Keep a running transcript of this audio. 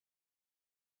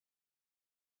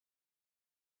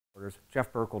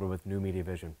Jeff Burkholder with New Media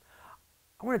Vision.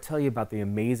 I want to tell you about the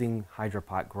amazing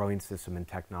Hydropot growing system and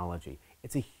technology.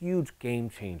 It's a huge game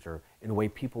changer in the way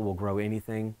people will grow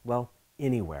anything, well,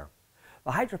 anywhere.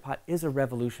 The Hydropot is a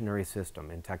revolutionary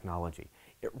system in technology.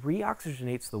 It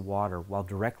re-oxygenates the water while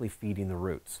directly feeding the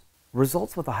roots.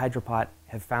 Results with the Hydropot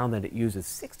have found that it uses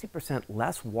 60%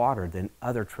 less water than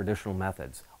other traditional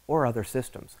methods or other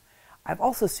systems. I've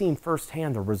also seen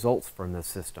firsthand the results from this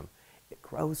system. It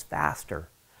grows faster.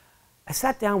 I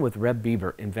sat down with Reb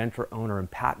Bieber, inventor, owner, and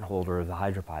patent holder of the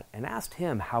Hydropot, and asked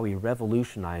him how he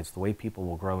revolutionized the way people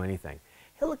will grow anything.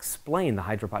 He'll explain the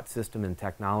Hydropot system and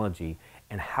technology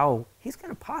and how he's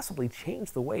going to possibly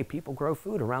change the way people grow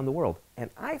food around the world.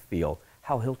 And I feel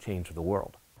how he'll change the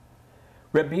world.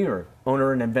 Reb Bieber,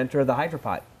 owner and inventor of the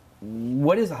Hydropot.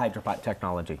 What is the Hydropot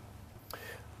technology?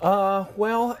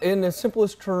 Well, in the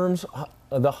simplest terms,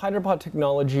 the Hydropot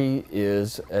technology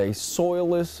is a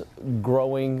soilless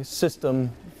growing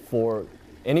system for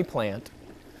any plant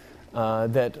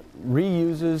that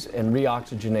reuses and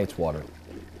re-oxygenates water.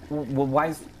 Well, why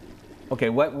is, okay,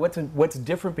 what's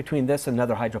different between this and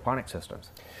other hydroponic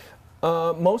systems?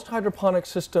 Most hydroponic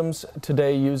systems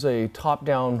today use a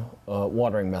top-down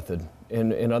watering method.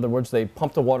 In other words, they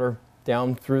pump the water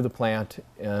down through the plant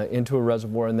into a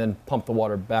reservoir and then pump the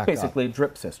water back up. Basically a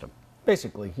drip system.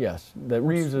 Basically, yes. That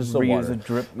reuses the water.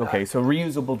 Drip, okay, so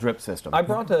reusable drip system. I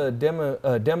brought a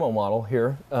demo model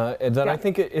here that I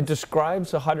think it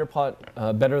describes a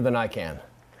Hydropot better than I can.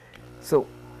 So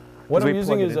what I'm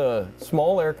using is a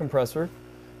small air compressor,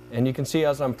 and you can see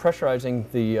as I'm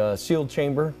pressurizing the sealed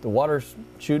chamber, the water's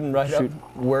shooting right up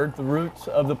where the roots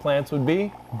of the plants would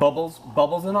be. Bubbles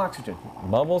and oxygen.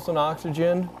 Bubbles and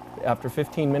oxygen. After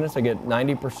 15 minutes, I get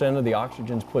 90% of the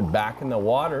oxygen's put back in the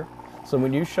water. So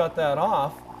when you shut that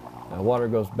off, the water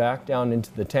goes back down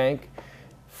into the tank,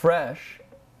 fresh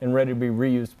and ready to be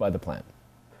reused by the plant.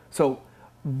 So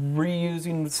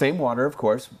reusing the same water, of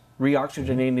course.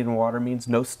 Re-oxygenating the water means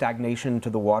no stagnation to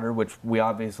the water, which we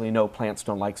obviously know plants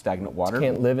don't like stagnant water.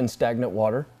 Can't live in stagnant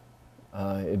water.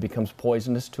 It becomes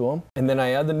poisonous to them. And then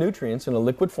I add the nutrients in a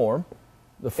liquid form,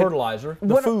 the fertilizer,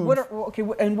 the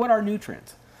food. And what are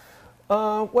nutrients?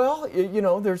 Well, you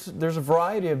know, there's a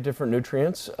variety of different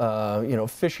nutrients. You know,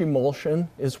 fish emulsion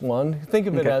is one. Think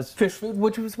of it as fish food,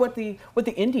 which was what the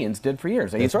Indians did for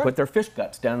years. They used to put their fish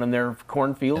guts down in their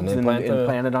cornfields and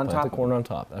plant it on top. The corn on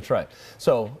top. That's right.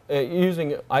 So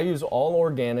I use all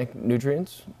organic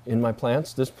nutrients in my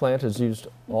plants. This plant has used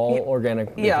all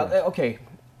organic nutrients. Yeah. Okay.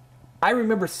 I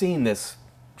remember seeing this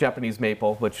Japanese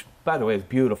maple, which, by the way, is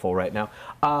beautiful right now.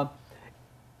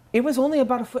 It was only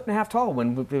about 1.5 feet tall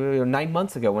 9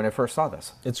 months ago when I first saw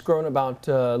this. It's grown about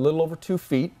a little over 2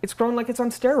 feet. It's grown like it's on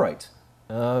steroids.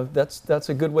 That's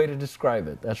a good way to describe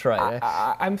it. That's right.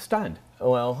 I'm stunned.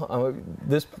 Well,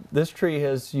 this tree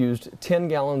has used 10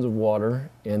 gallons of water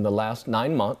in the last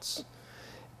 9 months,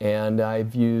 and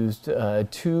I've used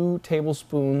 2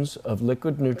 tablespoons of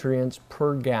liquid nutrients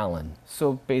per gallon.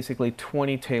 So basically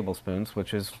 20 tablespoons,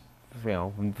 which is, you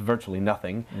know, virtually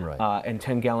nothing, right. And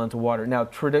 10 gallons of water. Now,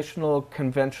 traditional,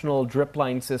 conventional drip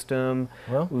line system,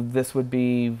 well, this would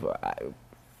be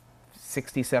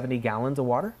 60, 70 gallons of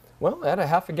water? Well, at a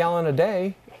half a gallon a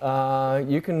day,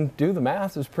 you can do the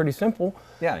math. It's pretty simple.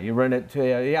 Yeah, you run it to,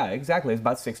 yeah, exactly. It's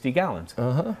about 60 gallons.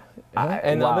 Uh-huh.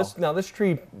 And wow. now this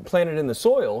tree planted in the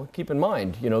soil, keep in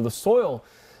mind, you know, the soil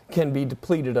can be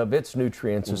depleted of its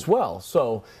nutrients as well.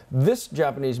 So this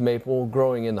Japanese maple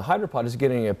growing in the Hydropot is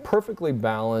getting a perfectly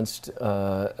balanced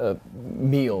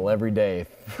meal every day,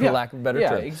 for lack of a better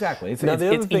term. Yeah, exactly.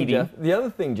 The other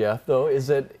thing, Jeff, though, is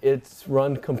that it's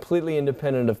run completely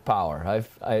independent of power.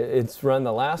 It's run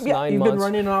the last 9 months. You've been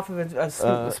running off of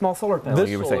a small solar panel.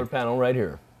 This solar panel right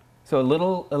here. So a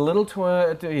little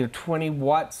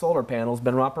 20-watt solar panel's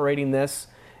been operating this,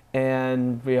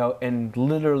 and and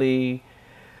literally.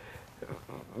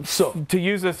 So, to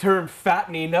use the term,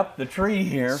 fattening up the tree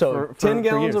here. So, 10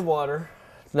 gallons of water,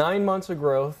 9 months of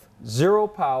growth, 0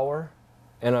 power,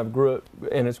 and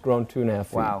it's grown 2.5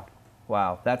 feet. Wow,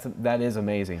 wow, that is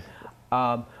amazing.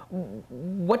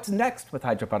 What's next with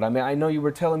Hydropot? I mean, I know you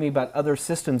were telling me about other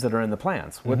systems that are in the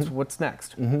plans. What's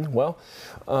next? Well,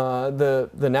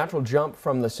 the natural jump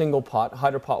from the single pot,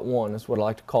 Hydropot 1 is what I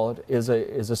like to call it, is a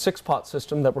 6-pot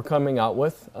system that we're coming out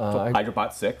with.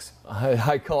 Hydropot 6?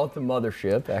 I call it the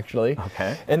mothership, actually.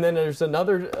 Okay. And then there's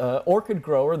another orchid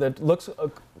grower that looks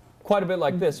quite a bit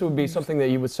like this. It would be something that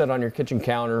you would set on your kitchen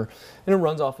counter, and it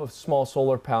runs off a small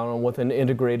solar panel with an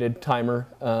integrated timer.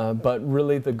 But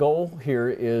really the goal here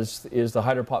is the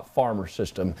Hydropot farmer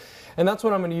system. And that's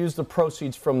what I'm going to use the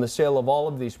proceeds from the sale of all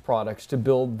of these products to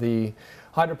build the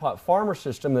Hydropot farmer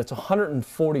system. That's a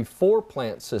 144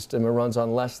 plant system. It runs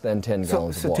on less than 10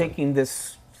 gallons of water. So taking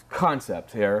this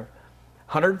concept here,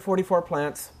 144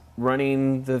 plants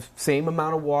running the same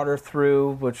amount of water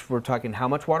through, which we're talking how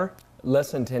much water?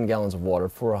 Less than 10 gallons of water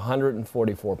for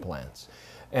 144 plants,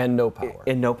 and no power.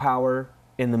 And no power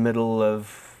in the middle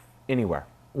of anywhere.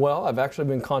 Well, I've actually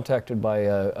been contacted by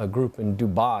a group in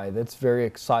Dubai that's very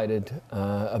excited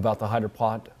about the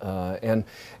Hydropot, and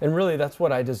really that's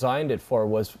what I designed it for,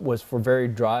 was for very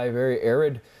dry, very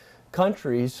arid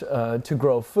countries to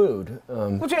grow food.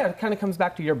 Well, yeah, it kind of comes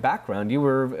back to your background. You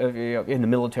were in the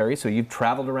military, so you've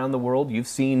traveled around the world. You've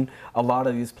seen a lot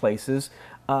of these places.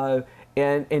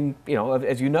 And you know,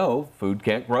 as you know, food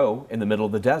can't grow in the middle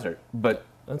of the desert. But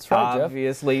that's right,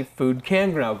 obviously, Jeff. Food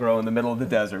can now grow in the middle of the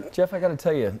desert. Jeff, I got to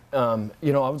tell you,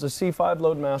 you know, I was a C5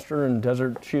 loadmaster in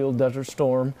Desert Shield, Desert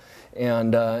Storm,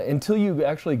 and until you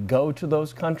actually go to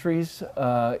those countries,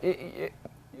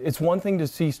 it's one thing to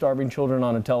see starving children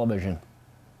on a television.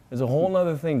 It's a whole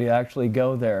other thing to actually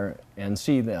go there and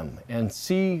see them and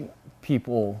see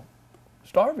people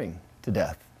starving to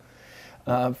death.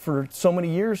 For so many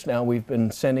years now, we've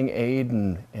been sending aid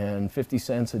and 50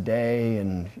 cents a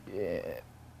day,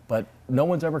 but no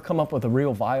one's ever come up with a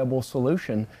real viable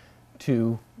solution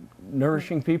to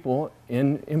nourishing people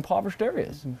in impoverished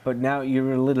areas. But now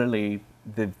you're literally,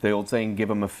 the old saying, give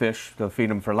them a fish, they'll feed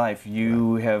them for life.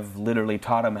 You have literally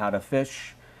taught them how to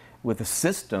fish with a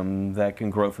system that can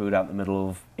grow food out in the middle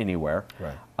of anywhere.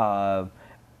 Right.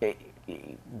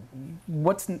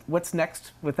 What's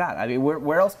next with that? I mean,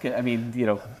 where else can, I mean, you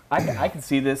know, I can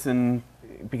see this in,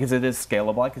 because it is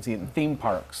scalable, I can see it in theme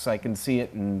parks, I can see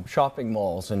it in shopping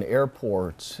malls and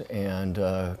airports and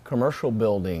commercial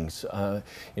buildings. You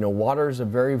know, water is a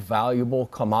very valuable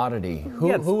commodity.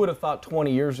 Who would have thought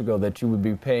 20 years ago that you would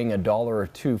be paying $1 or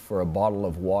 $2 for a bottle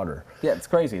of water? Yeah, it's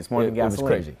crazy. It's more than gasoline. It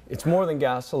was crazy. It's more than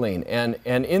gasoline. And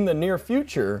in the near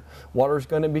future, water is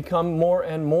going to become more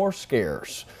and more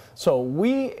scarce. So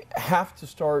we have to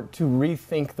start to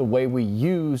rethink the way we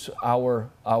use our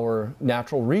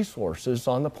natural resources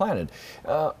on the planet.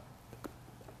 The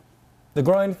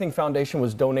Grow Anything Foundation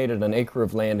was donated an acre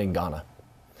of land in Ghana.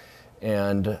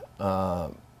 And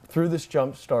through this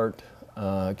Jumpstart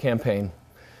campaign,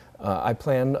 I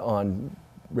plan on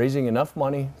raising enough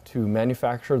money to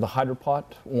manufacture the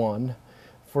Hydropot 1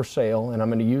 for sale, and I'm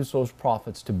going to use those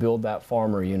profits to build that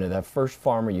farmer unit, that first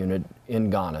farmer unit in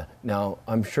Ghana. Now,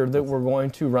 I'm sure that we're going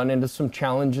to run into some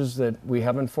challenges that we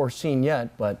haven't foreseen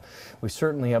yet, but we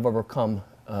certainly have overcome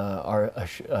our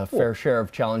fair share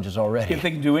of challenges already. If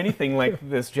they can do anything like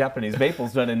this Japanese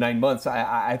maple's done in 9 months,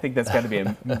 I think that's got to be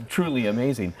truly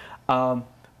amazing. You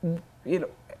know,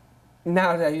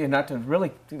 now, not to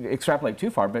really extrapolate too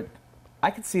far, but I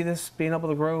could see this being able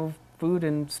to grow food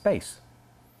in space.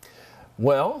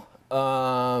 Well,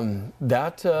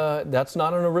 that's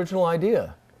not an original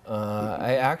idea.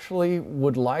 I actually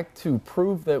would like to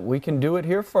prove that we can do it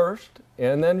here first,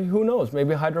 and then who knows,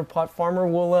 maybe Hydropot Farmer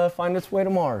will find its way to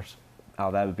Mars.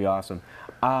 Oh, that would be awesome.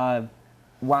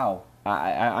 Wow,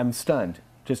 I'm stunned,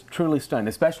 just truly stunned,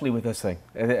 especially with this thing.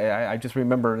 I just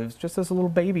remember it was just this little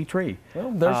baby tree. Well,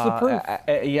 there's the proof.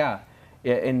 Yeah,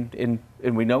 and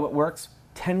we know it works.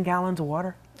 10 gallons of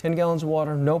water? 10 gallons of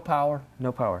water, no power.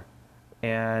 No power.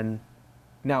 And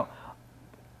now,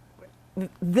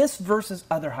 this versus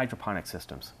other hydroponic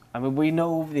systems. I mean, we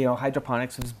know,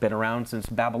 hydroponics has been around since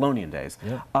Babylonian days.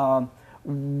 Yeah.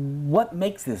 What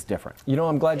makes this different? You know,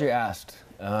 I'm glad you asked,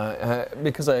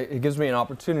 because it gives me an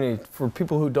opportunity for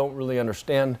people who don't really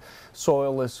understand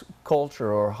soilless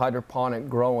culture or hydroponic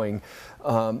growing.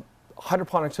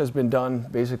 Hydroponics has been done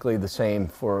basically the same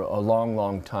for a long,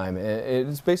 long time.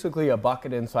 It's basically a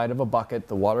bucket inside of a bucket.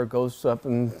 The water goes up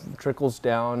and trickles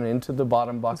down into the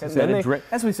bottom bucket.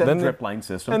 As we said, a drip line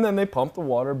system. And then they pump the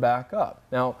water back up.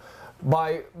 Now,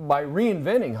 by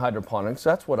reinventing hydroponics,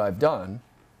 that's what I've done.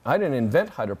 I didn't invent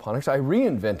hydroponics, I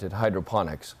reinvented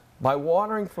hydroponics by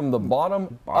watering from the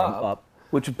bottom up.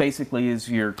 Which basically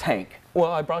is your tank.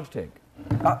 Well, I brought a tank.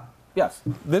 Yes.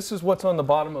 This is what's on the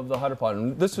bottom of the Hydropot,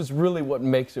 and this is really what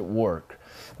makes it work.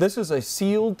 This is a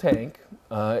sealed tank,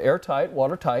 airtight,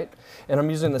 watertight, and I'm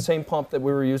using the same pump that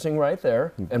we were using right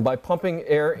there. And by pumping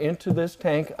air into this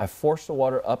tank, I force the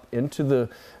water up into the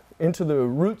into the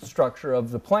root structure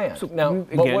of the plant. So now, again,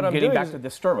 but what I'm getting doing back is to the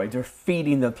steroids, they're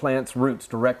feeding the plant's roots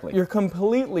directly. you're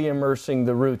completely immersing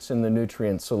the roots in the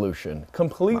nutrient solution,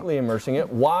 completely immersing it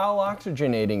while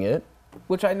oxygenating it.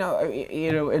 Which I know,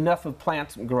 you know, enough of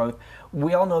plant growth.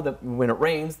 We all know that when it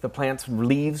rains, the plant's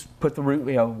leaves put the root,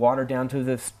 water down to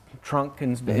the trunk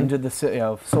and into the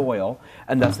soil,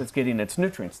 and thus it's getting its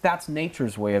nutrients. That's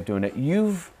nature's way of doing it.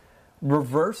 You've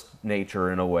reversed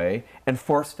nature in a way and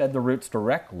force-fed the roots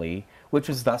directly, which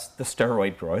is thus the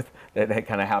steroid growth that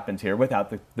kind of happens here without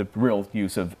the real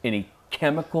use of any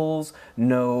chemicals,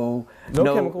 no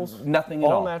chemicals, nothing at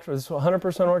all. All natural. It's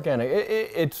 100% organic.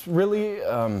 It's really,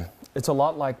 it's a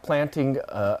lot like planting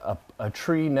a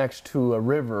tree next to a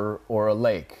river or a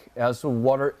lake. As the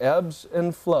water ebbs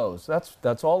and flows,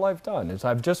 that's all I've done. Is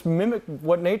I've just mimicked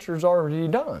what nature's already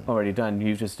done. Already done.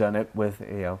 You've just done it with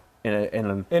in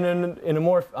a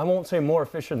more, I won't say more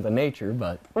efficient than nature,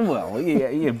 but well,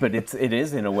 yeah, but it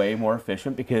is in a way more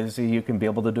efficient because you can be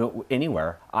able to do it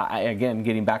anywhere. Again,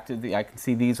 getting back to I can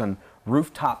see these on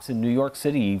rooftops in New York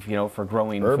City, for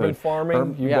growing urban food.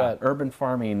 farming. Urban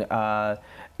farming.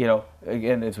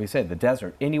 Again, as we said, the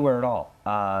desert, anywhere at all.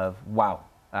 Wow,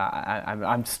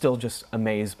 I'm still just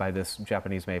amazed by this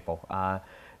Japanese maple.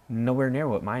 Nowhere near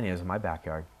what mine is in my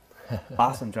backyard.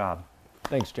 Awesome job.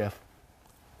 Thanks, Jeff.